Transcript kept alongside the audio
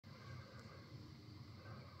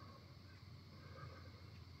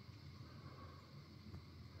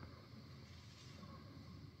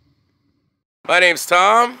My name's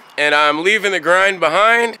Tom, and I'm leaving the grind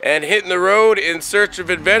behind and hitting the road in search of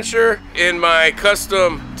adventure in my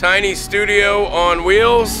custom tiny studio on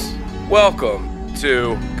wheels. Welcome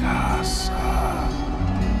to Casa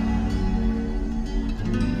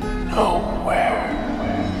Nowhere.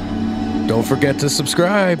 Don't forget to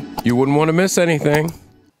subscribe. You wouldn't want to miss anything.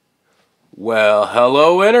 Well,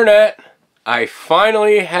 hello internet. I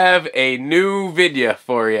finally have a new video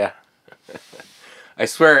for you. I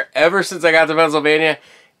swear, ever since I got to Pennsylvania,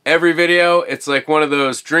 every video, it's like one of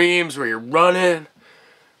those dreams where you're running,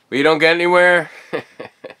 but you don't get anywhere.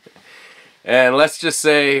 And let's just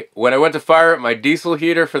say, when I went to fire up my diesel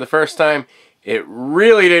heater for the first time, it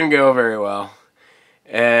really didn't go very well.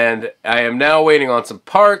 And I am now waiting on some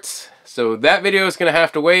parts, so that video is going to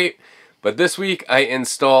have to wait. But this week, I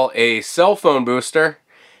install a cell phone booster,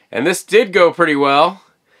 and this did go pretty well.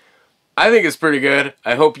 I think it's pretty good.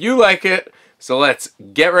 I hope you like it. So let's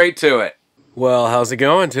get right to it. Well, how's it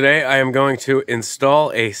going? Today I am going to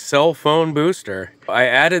install a cell phone booster. I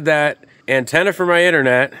added that antenna for my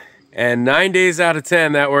internet, and 9 days out of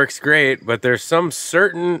 10 that works great, but there's some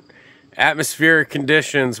certain atmospheric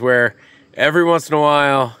conditions where every once in a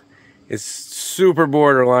while it's super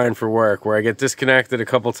borderline for work, where I get disconnected a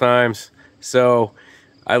couple times. So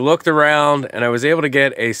I looked around and I was able to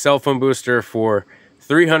get a cell phone booster for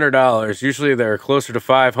 $300. Usually they're closer to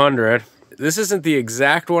 $500. This isn't the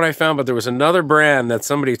exact one I found, but there was another brand that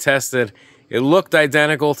somebody tested. It looked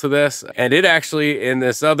identical to this, and it actually, in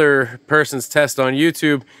this other person's test on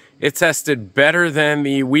YouTube, it tested better than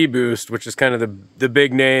the weBoost, which is kind of the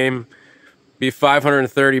big name. Be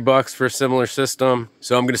 $530 for a similar system.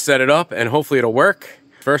 So I'm gonna set it up and hopefully it'll work.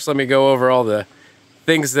 First, let me go over all the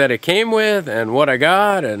things that it came with and what I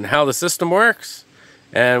got and how the system works,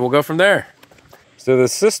 and we'll go from there. So the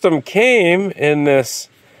system came in this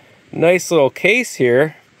nice little case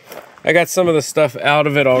here. I got some of the stuff out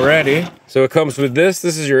of it already. So it comes with this.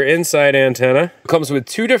 This is your inside antenna. It comes with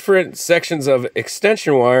two different sections of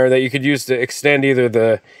extension wire that you could use to extend either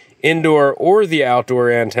the indoor or the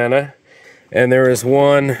outdoor antenna. And there is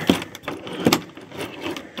one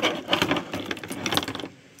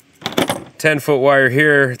 10-foot wire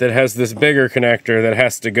here that has this bigger connector that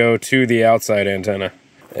has to go to the outside antenna.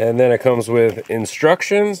 And then it comes with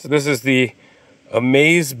instructions. This is the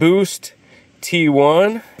Amazboost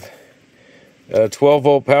T1, a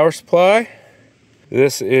 12-volt power supply.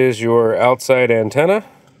 This is your outside antenna.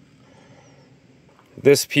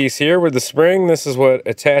 This piece here with the spring, this is what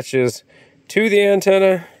attaches to the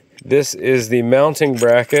antenna. This is the mounting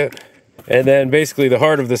bracket. And then basically the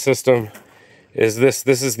heart of the system is this.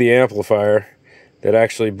 This is the amplifier that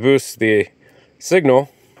actually boosts the signal.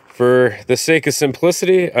 For the sake of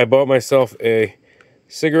simplicity, I bought myself a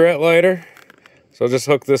cigarette lighter. So I'll just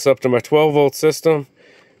hook this up to my 12-volt system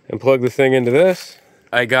and plug the thing into this.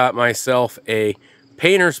 I got myself a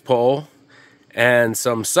painter's pole and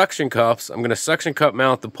some suction cups. I'm gonna suction cup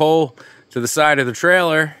mount the pole to the side of the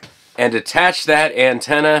trailer and attach that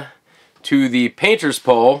antenna to the painter's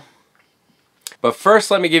pole. But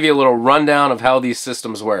first, let me give you a little rundown of how these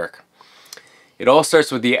systems work. It all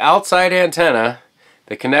starts with the outside antenna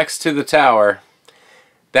that connects to the tower.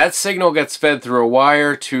 That signal gets fed through a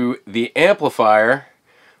wire to the amplifier,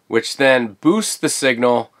 which then boosts the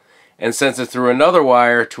signal and sends it through another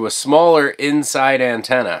wire to a smaller inside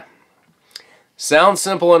antenna. Sounds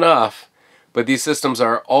simple enough, but these systems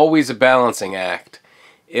are always a balancing act.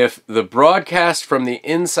 If the broadcast from the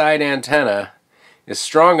inside antenna is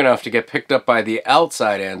strong enough to get picked up by the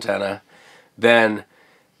outside antenna, then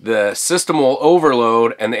the system will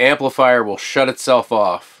overload and the amplifier will shut itself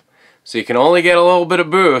off. So you can only get a little bit of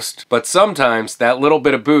boost, but sometimes that little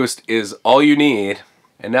bit of boost is all you need.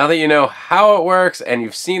 And now that you know how it works and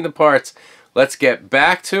you've seen the parts, let's get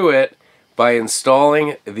back to it by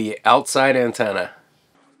installing the outside antenna.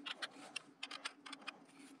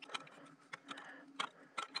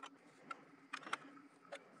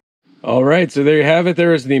 Alright, so there you have it.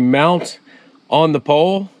 There is the mount on the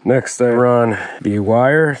pole. Next I run the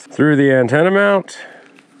wire through the antenna mount.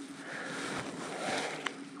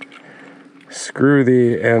 Screw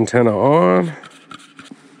the antenna on,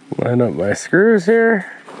 line up my screws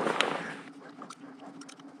here.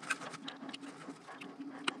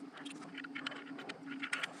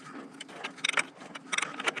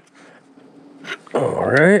 All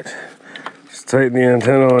right, just tighten the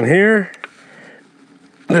antenna on here.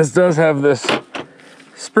 This does have this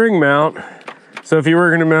spring mount, so if you were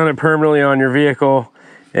going to mount it permanently on your vehicle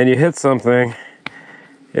and you hit something,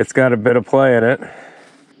 it's got a bit of play in it.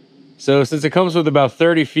 So since it comes with about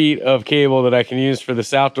 30 feet of cable that I can use for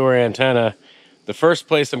this outdoor antenna, the first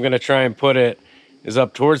place I'm going to try and put it is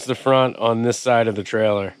up towards the front on this side of the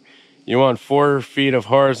trailer. You want 4 feet of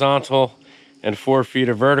horizontal and 4 feet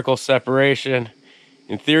of vertical separation.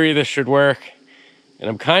 In theory, this should work. And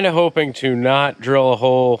I'm kind of hoping to not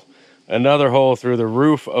drill another hole through the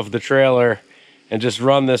roof of the trailer and just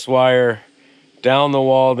run this wire down the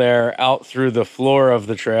wall there, out through the floor of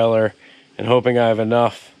the trailer, and hoping I have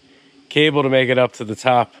enough cable to make it up to the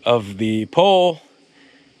top of the pole.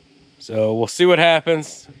 So we'll see what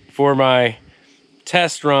happens. For my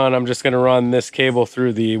test run, I'm just gonna run this cable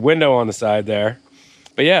through the window on the side there.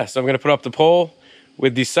 But yeah, so I'm gonna put up the pole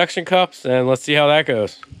with these suction cups and let's see how that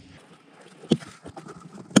goes.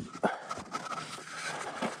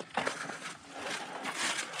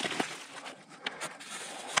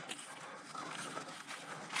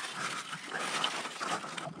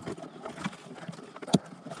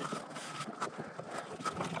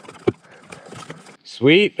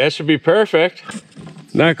 Sweet, that should be perfect.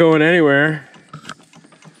 Not going anywhere.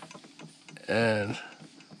 And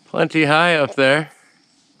plenty high up there.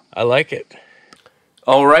 I like it.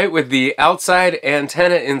 All right, with the outside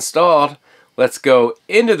antenna installed, let's go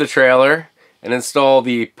into the trailer and install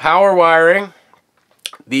the power wiring,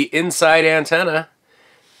 the inside antenna,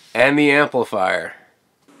 and the amplifier.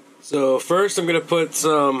 So first I'm gonna put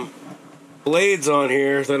some blades on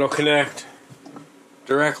here that'll connect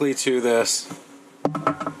directly to this.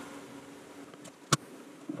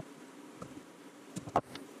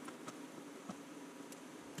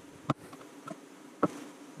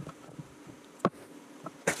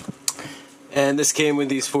 And this came with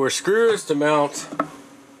these 4 screws to mount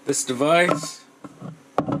this device.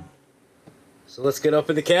 So let's get up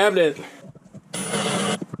in the cabinet.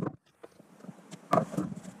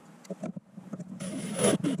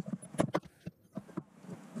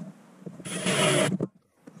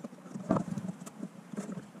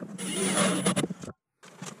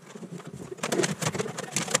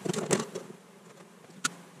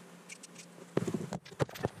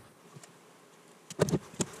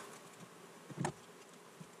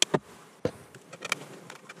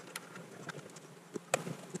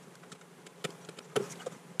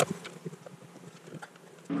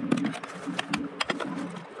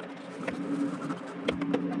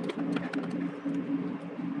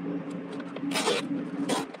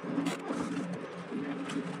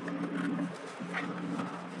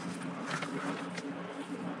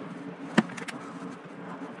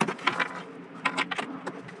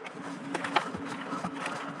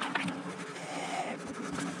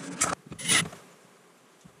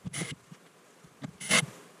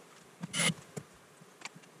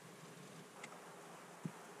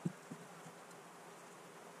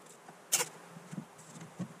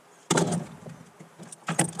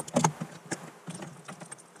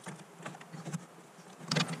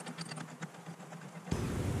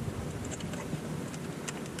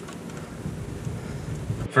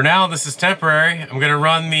 For now, this is temporary. I'm gonna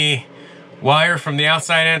run the wire from the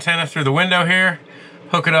outside antenna through the window here,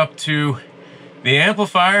 hook it up to the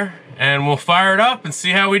amplifier, and we'll fire it up and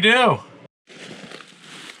see how we do.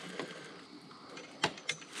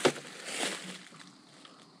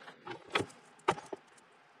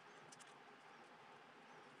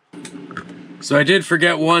 So I did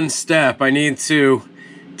forget one step. I need to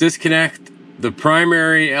disconnect the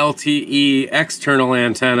primary LTE external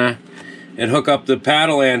antenna and hook up the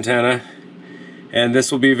paddle antenna, and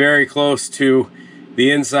this will be very close to the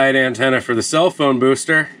inside antenna for the cell phone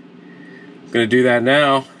booster. I'm going to do that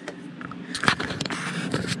now.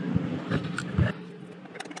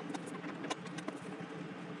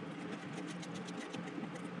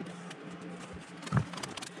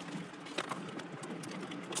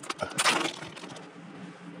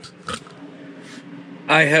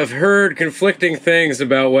 I have heard conflicting things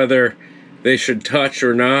about whether they should touch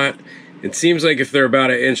or not. It seems like if they're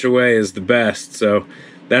about 1 inch away is the best, so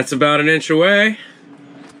that's about 1 inch away.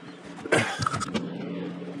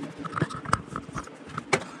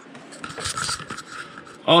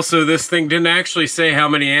 Also, this thing didn't actually say how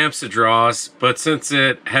many amps it draws, but since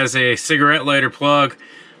it has a cigarette lighter plug,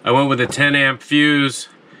 I went with a 10 amp fuse,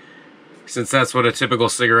 since that's what a typical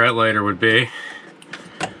cigarette lighter would be.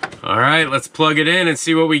 All right, let's plug it in and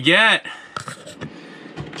see what we get.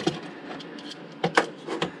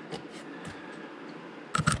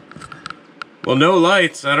 Well, no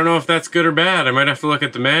lights. I don't know if that's good or bad. I might have to look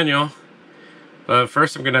at the manual. But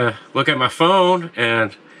first I'm gonna look at my phone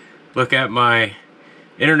and look at my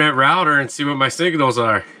internet router and see what my signals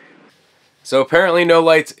are. So apparently no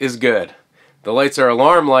lights is good. The lights are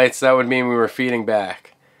alarm lights. That would mean we were feeding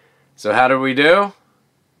back. So how did we do?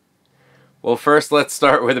 Well, first let's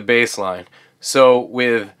start with a baseline. So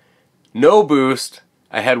with no boost,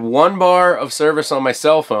 I had 1 bar of service on my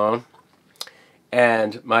cell phone,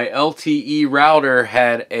 and my LTE router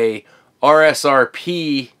had a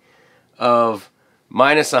RSRP of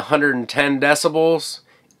minus 110 decibels.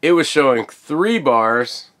 It was showing 3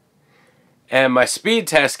 bars, and my speed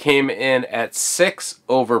test came in at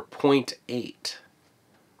 6/0.8.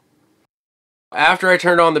 After I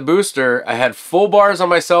turned on the booster, I had full bars on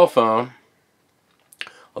my cell phone,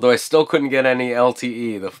 although I still couldn't get any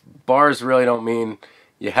LTE. The bars really don't mean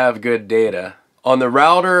you have good data. On the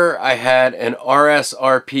router, I had an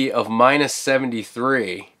RSRP of minus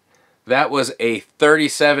 73. That was a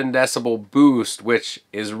 37 decibel boost, which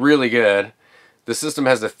is really good. The system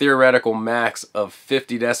has a theoretical max of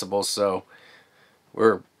 50 decibels, so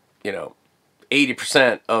we're,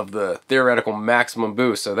 80% of the theoretical maximum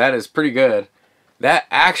boost, so that is pretty good. That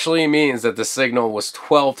actually means that the signal was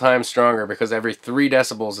 12 times stronger, because every 3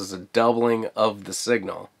 decibels is a doubling of the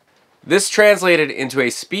signal. This translated into a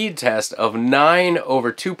speed test of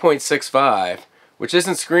 9/2.65, which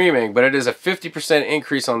isn't screaming, but it is a 50%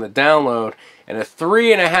 increase on the download and a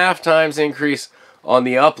 3.5 times increase on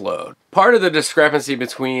the upload. Part of the discrepancy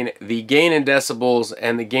between the gain in decibels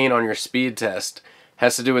and the gain on your speed test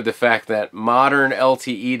has to do with the fact that modern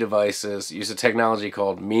LTE devices use a technology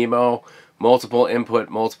called MIMO, multiple input,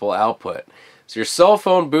 multiple output. So your cell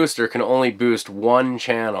phone booster can only boost 1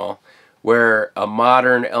 channel, where a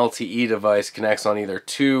modern LTE device connects on either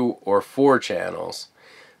 2 or 4 channels.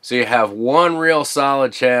 So you have 1 real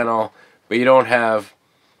solid channel, but you don't have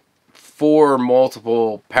 4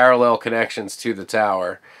 multiple parallel connections to the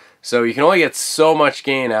tower. So you can only get so much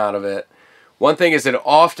gain out of it. One thing is it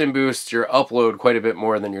often boosts your upload quite a bit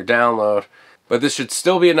more than your download, but this should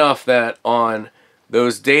still be enough that on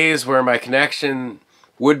those days where my connection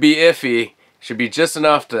would be iffy, should be just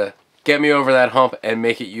enough to get me over that hump and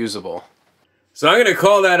make it usable. So I'm going to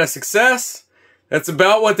call that a success. That's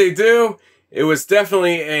about what they do. It was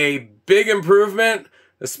definitely a big improvement,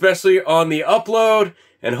 especially on the upload,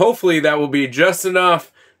 and hopefully that will be just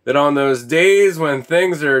enough that on those days when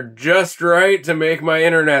things are just right to make my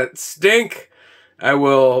internet stink, I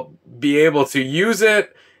will be able to use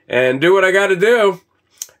it and do what I got to do.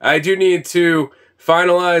 I do need to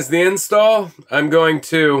finalize the install. I'm going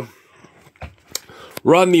to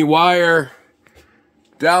run the wire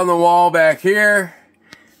down the wall back here,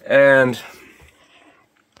 and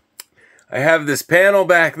I have this panel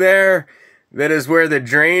back there that is where the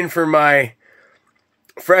drain for my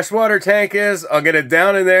freshwater tank is. I'll get it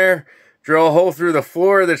down in there, drill a hole through the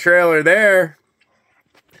floor of the trailer there,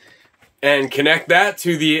 and connect that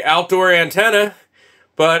to the outdoor antenna.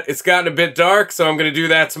 But it's gotten a bit dark, so I'm going to do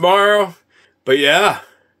that tomorrow. But yeah,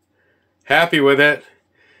 happy with it.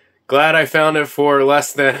 Glad I found it for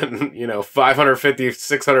less than, $550,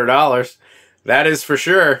 $600. That is for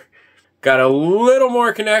sure. Got a little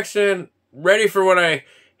more connection ready for when I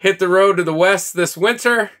hit the road to the west this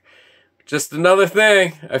winter. Just another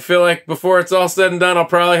thing. I feel like before it's all said and done, I'll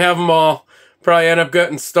probably have them all. Probably end up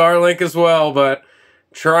getting Starlink as well, but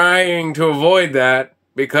trying to avoid that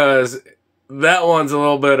because that one's a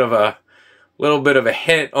little bit of a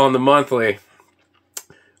hit on the monthly.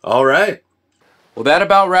 All right. Well, that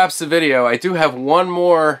about wraps the video. I do have one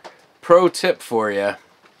more pro tip for you.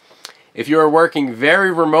 If you are working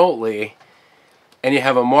very remotely and you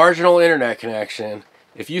have a marginal internet connection,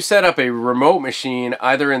 if you set up a remote machine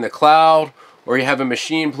either in the cloud or you have a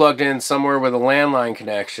machine plugged in somewhere with a landline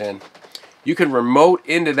connection, you can remote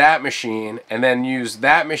into that machine and then use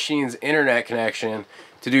that machine's internet connection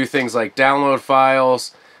to do things like download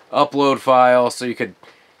files, upload files. So you could,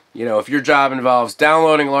 if your job involves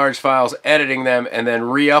downloading large files, editing them, and then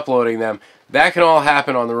re-uploading them, that can all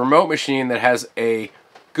happen on the remote machine that has a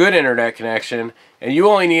good internet connection, and you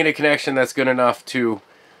only need a connection that's good enough to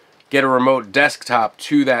get a remote desktop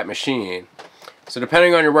to that machine. So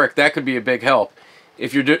depending on your work, that could be a big help.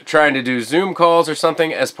 If you're trying to do Zoom calls or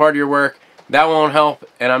something as part of your work, that won't help,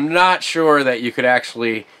 and I'm not sure that you could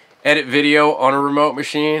actually edit video on a remote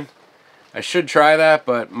machine. I should try that,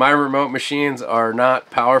 but my remote machines are not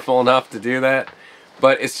powerful enough to do that.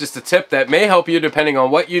 But it's just a tip that may help you depending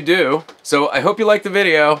on what you do. So I hope you liked the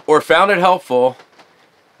video or found it helpful.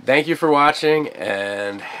 Thank you for watching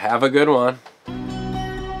and have a good one.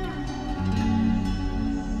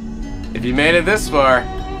 If you made it this far,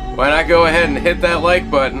 why not go ahead and hit that like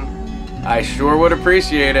button? I sure would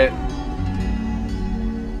appreciate it.